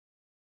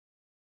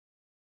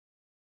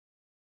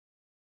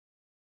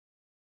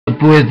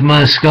cope with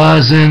my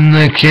scars in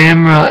the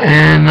camera,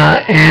 and I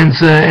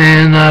answer,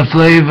 and I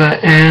flavor,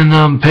 and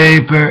I'm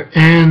paper,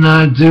 and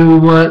I do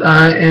what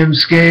I am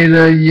scared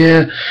of.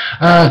 Yeah,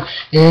 I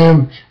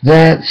am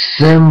that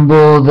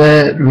symbol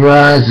that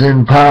rises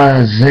and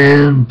pies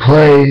and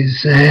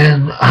plays,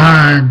 and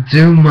I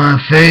do my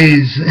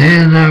phase,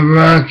 and I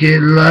rock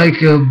it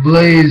like a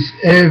blaze.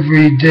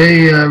 Every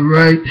day I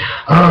write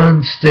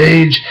on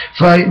stage,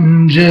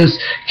 fighting, just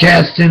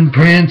casting,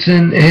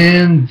 prancing,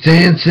 and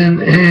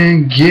dancing,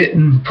 and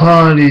getting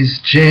parties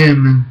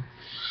jamming.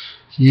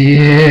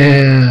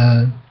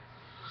 Yeah.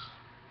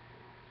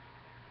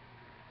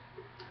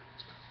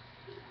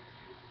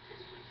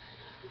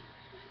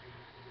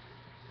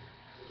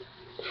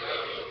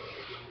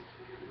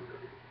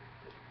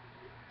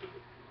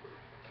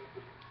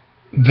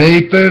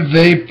 Vapor,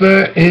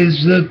 vapor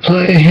is the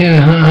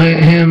player. I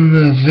am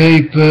the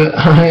vapor.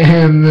 I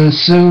am the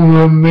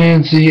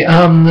suamancy.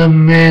 I'm the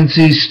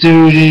Mancy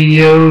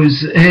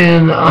Studios,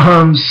 and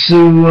I'm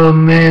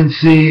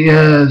suamancy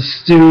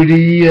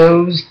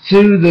Studios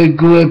to the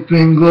glip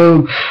and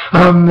globe.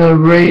 I'm the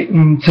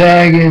rating,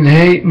 tagging,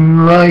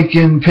 hating,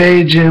 liking,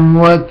 paging.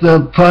 What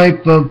the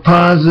pipe of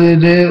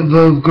positive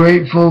of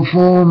grateful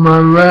for my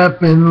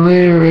rapping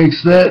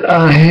lyrics that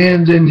I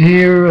hand in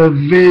here a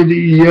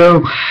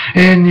video.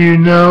 And you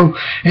know,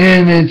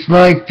 and it's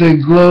like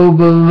the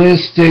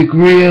globalistic,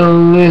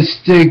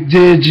 realistic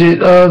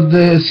digit of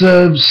the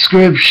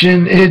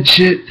subscription itch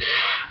it.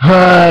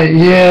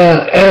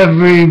 Yeah,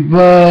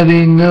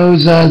 everybody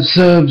knows I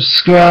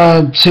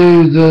subscribe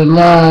to the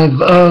live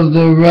of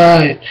the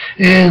right,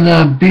 and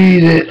I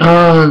beat it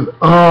on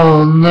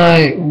all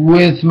night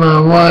with my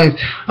wife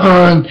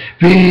on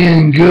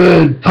being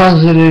good.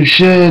 Positive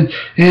should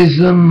is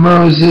the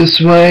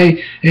Moses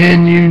way,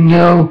 and you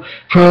know,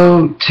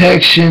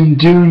 protection,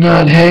 do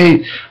not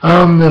hate.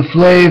 I'm the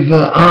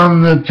flavor,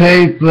 I'm the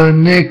paper,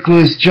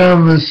 Nicholas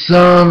John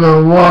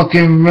Messana,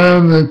 walking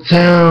round the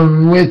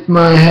town with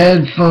my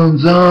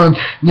headphones on.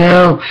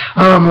 Now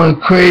I'm a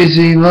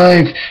crazy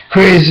life,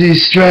 crazy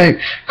stripe,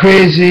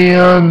 crazy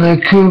on the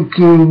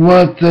cuckoo.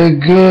 What the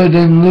good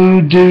and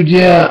lewd dude,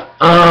 yeah.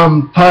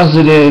 I'm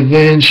positive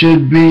and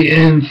should be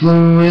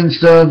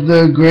influenced of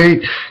the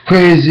great,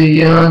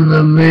 crazy on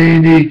the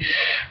matey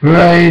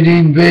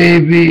writing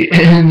baby,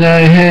 and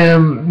I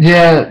am,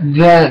 yeah,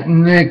 that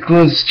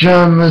Nicholas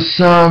John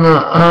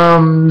Messana.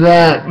 I'm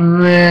that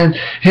man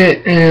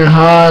hitting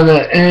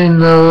harder in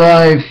the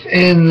life,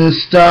 in the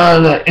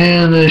starter,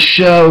 in a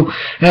show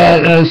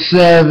at a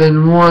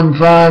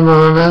 715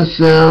 on a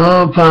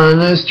cello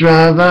Pinus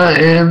Drive. I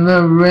am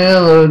the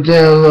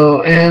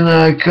Rello, and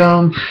I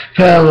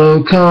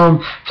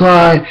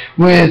comply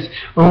with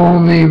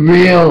only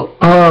real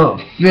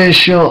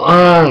official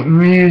art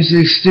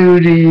music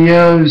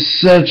studios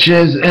such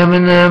as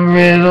Eminem,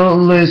 Riddle,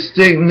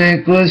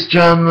 Nicholas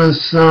John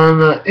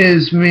Messana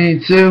is me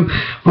too,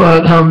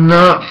 but I'm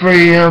not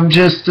free. I'm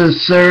just a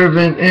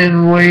servant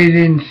and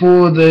waiting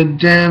for the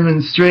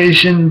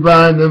demonstration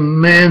by the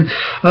man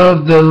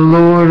of the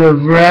Lord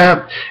of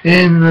Rap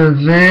in the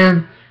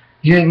van,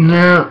 getting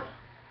out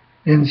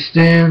and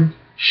stand.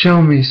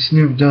 Show me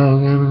Snoop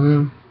Dogg,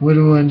 Eminem. What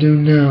do I do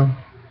now,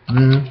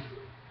 man?